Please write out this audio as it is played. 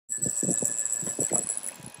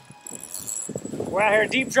We're out here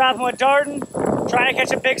deep dropping with Darden, trying to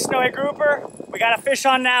catch a big snowy grouper. We got a fish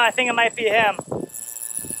on now. I think it might be him.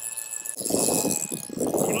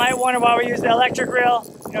 You might wonder why we use the electric reel.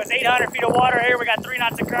 You know, it's 800 feet of water here. We got 3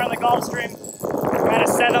 knots of current in the Gulf Stream. We got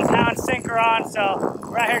a 7-pound sinker on, so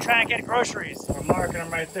we're out here trying to get groceries. We're marking them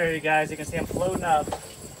right there, you guys. You can see them floating up.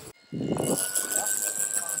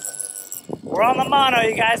 We're on the mono,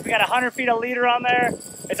 you guys. We got 100 feet of leader on there.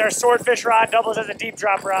 It's our swordfish rod, doubles as a deep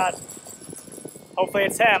drop rod. Hopefully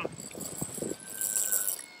it's him.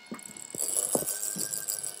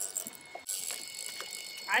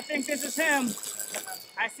 I think this is him.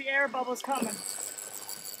 I see air bubbles coming.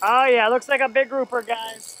 Oh yeah, looks like a big grouper,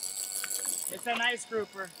 guys. It's a nice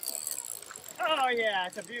grouper. Oh yeah,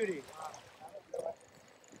 it's a beauty.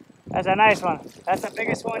 That's a nice one. That's the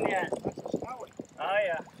biggest one yet. Oh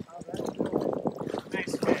yeah.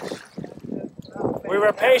 Nice fish. We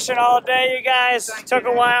were patient all day, you guys. Took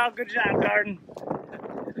a while. Good job, Darden.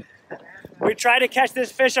 We tried to catch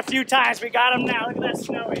this fish a few times. We got him now. Look at that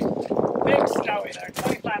snowy. Big snowy there,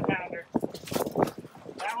 25-pounder.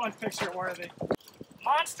 That one's picture worthy.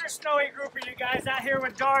 Monster snowy grouper, you guys, out here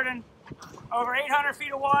with Darden. Over 800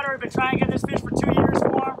 feet of water. We've been trying to get this fish for 2 years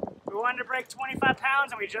for him. We wanted to break 25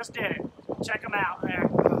 pounds and we just did it. Check him out there.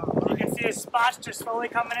 You can see his spots just slowly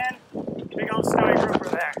coming in. Big old snowy grouper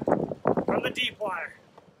there. From the deep water.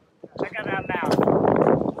 Check out that mouth.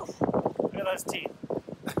 Look at those teeth.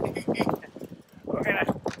 We're gonna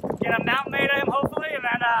get a mount made of him hopefully and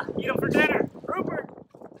then eat him for dinner. Grouper.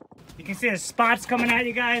 You can see his spots coming at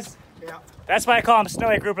you guys. Yeah. That's why I call him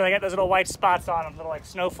snowy grouper. They get those little white spots on them, little like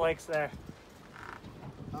snowflakes there.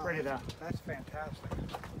 Pretty though. That's fantastic.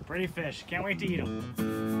 Pretty fish. Can't wait to eat them.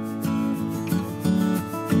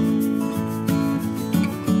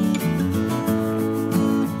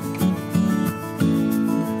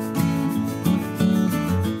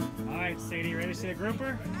 All right, Sadie, ready to see the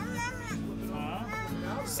grouper?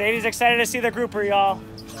 Sadie's excited to see the grouper, y'all.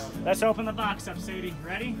 Let's open the box up, Sadie.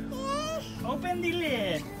 Ready? Open the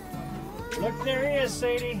lid. Look, there he is,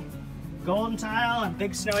 Sadie. Golden tile and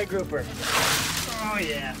big snowy grouper. Oh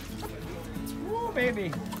yeah. Woo,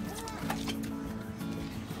 baby.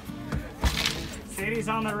 Sadie's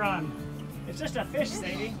on the run. It's just a fish,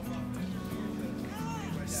 Sadie.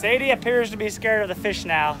 Sadie appears to be scared of the fish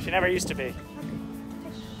now. She never used to be.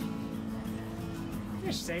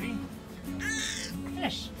 Fish, Sadie.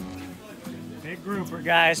 Fish. Big grouper,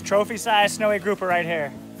 guys. Trophy-sized snowy grouper right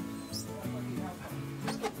here.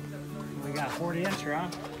 We got a 40-incher, huh?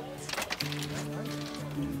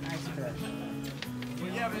 Nice fish.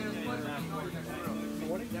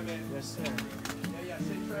 Yes, sir.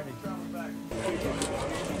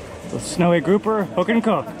 The snowy grouper, hook and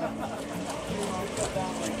cook.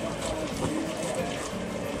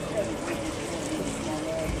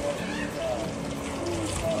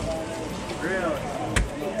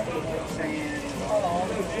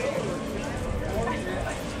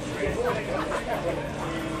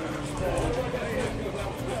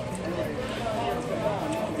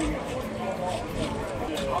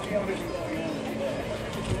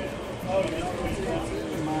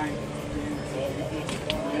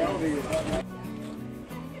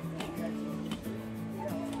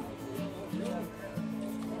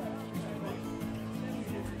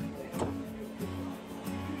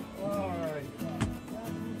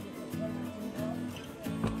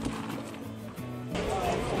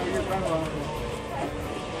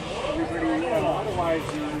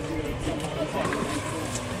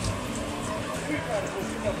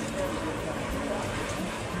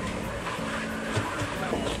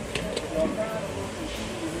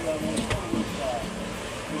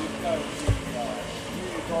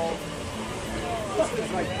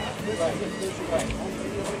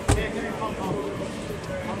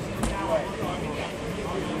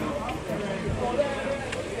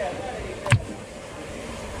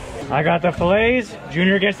 I got the fillets,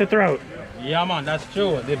 Junior gets the throat. Yeah, man, that's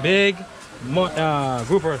true. The big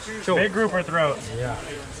grouper throat. Big grouper throat. Yeah.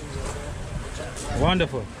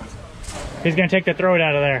 Wonderful. He's gonna take the throat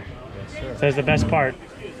out of there. Yes, sir. Says the best part.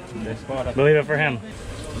 Best part. Believe it for him.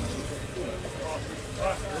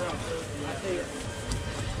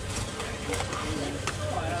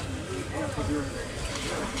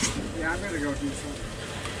 Yeah, I'm gonna go do something.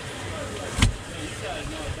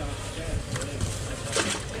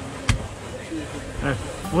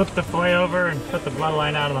 Flip the fillet over and put the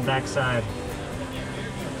bloodline out on the back side.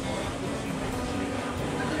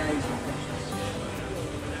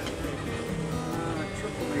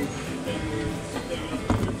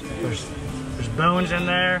 There's bones in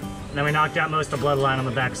there, and then we knocked out most of the bloodline on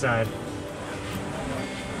the back side.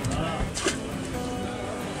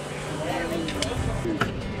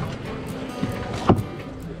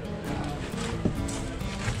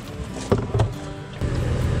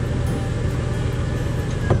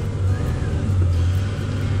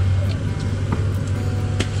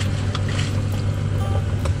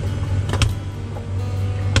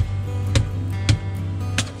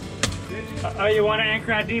 Oh, you want to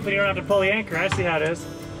anchor out deep, but you don't have to pull the anchor. I see how it is.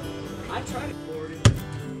 I tried it.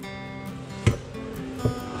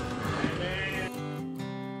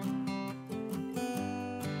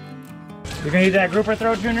 You gonna eat that grouper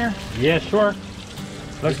throw, Junior? Yeah, sure.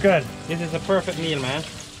 Looks good. This is a perfect meal, man.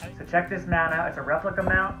 So check this mount out. It's a replica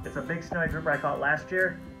mount. It's a big snowy grouper. I caught last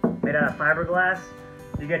year. Made out of fiberglass.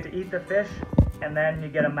 You get to eat the fish, and then you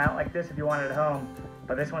get a mount like this if you want it at home.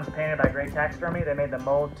 But this one's painted by Gray Taxidermy. They made the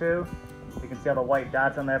mold too. You can see all the white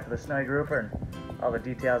dots on there for the snowy grouper and all the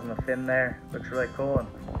details in the fin there. Looks really cool. And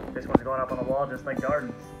this one's going up on the wall just like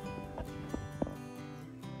Darden's.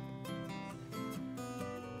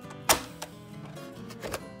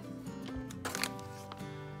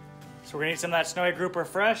 So we're gonna eat some of that snowy grouper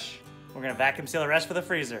fresh. We're gonna vacuum seal the rest for the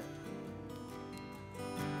freezer.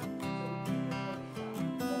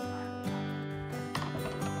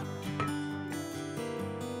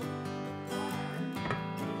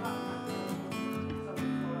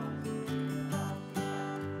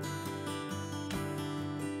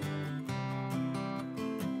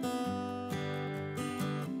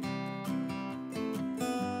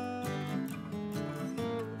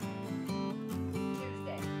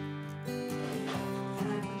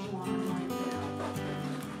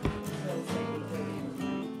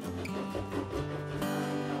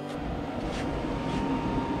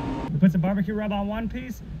 Put some barbecue rub on one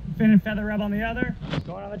piece, fin and feather rub on the other.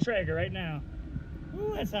 Going on the Traeger right now.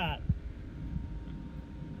 Ooh, that's hot.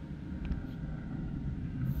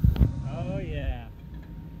 Oh yeah.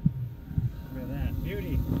 Look at that,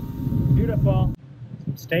 beauty. Beautiful.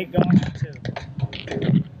 Some steak going on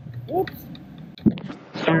too. Whoops.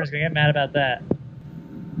 Sarah's gonna get mad about that.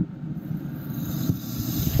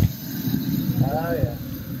 Oh yeah.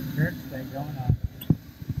 Jerk steak going on.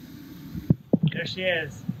 There she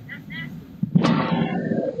is.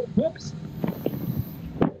 Whoops.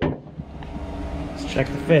 Let's check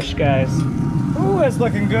the fish, guys. Ooh, it's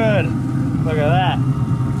looking good. Look at that.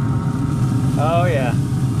 Oh, yeah.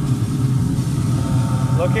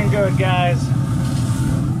 Looking good, guys.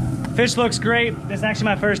 Fish looks great. This is actually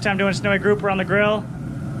my first time doing snowy grouper on the grill.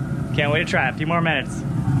 Can't wait to try it. A few more minutes.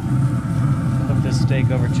 Flip this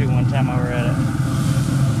steak over too one time while we're at it.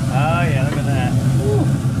 Oh, yeah, look at that. Ooh,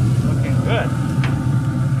 looking good.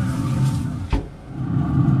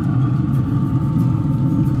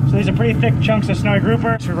 So these are pretty thick chunks of snowy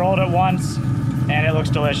grouper. We rolled it once and it looks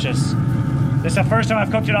delicious. This is the first time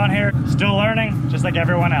I've cooked it on here. Still learning, just like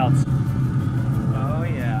everyone else. Oh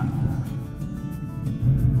yeah.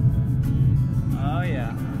 Oh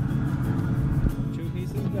yeah. 2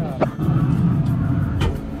 pieces go.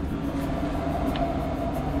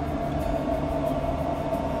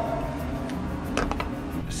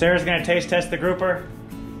 Sarah's gonna taste test the grouper.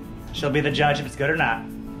 She'll be the judge if it's good or not.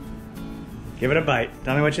 Give it a bite.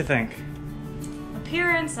 Tell me what you think.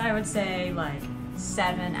 Appearance, I would say like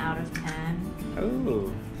 7 out of 10.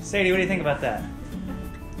 Ooh. Sadie, what do you think about that?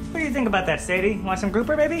 What do you think about that, Sadie? Want some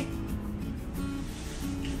grouper, baby?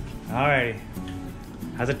 Alrighty.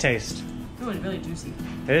 How's it taste? Ooh, it's really juicy.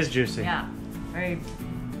 It is juicy. Yeah, very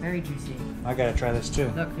juicy. I gotta try this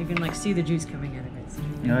too. Look, you can like see the juice coming out of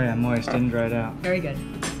it. Oh yeah, moist, didn't dry it out. Very good.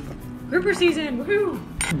 Grouper season, woohoo!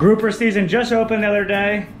 Grouper season just opened the other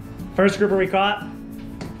day. First grouper we caught.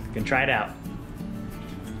 You can try it out.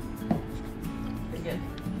 Pretty good.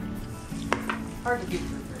 Hard to beat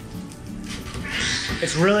grouper.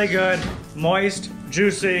 It's really good, moist,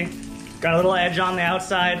 juicy, got a little edge on the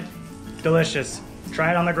outside. Delicious.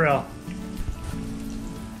 Try it on the grill.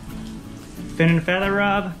 Fin and feather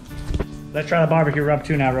rub. Let's try the barbecue rub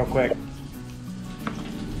too now real quick.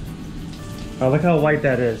 Oh, look how white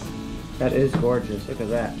that is. That is gorgeous, look at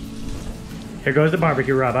that. Here goes the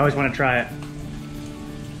barbecue rub. I always want to try it.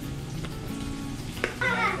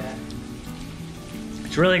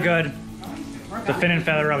 It's really good. The fin and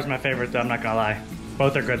feather rub is my favorite though, I'm not gonna lie.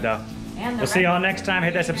 Both are good though. We'll see y'all next time.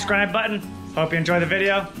 Hit that subscribe button. Hope you enjoyed the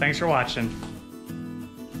video. Thanks for watching.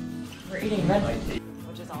 We're eating red meat,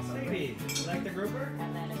 which is also Sadie, great. you like the grouper?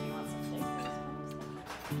 And then if you want some steak,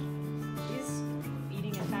 he's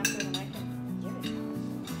eating it faster than I can give it to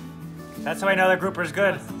him. That's how I know the grouper's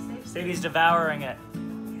good. Want some steak? Sadie's devouring it.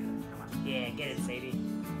 Yeah, get it, Sadie.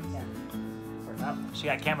 Yeah. Oh, she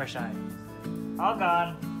got camera shy. All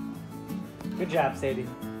gone. Good job, Sadie.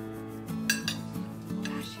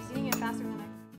 Gosh, she's eating it faster than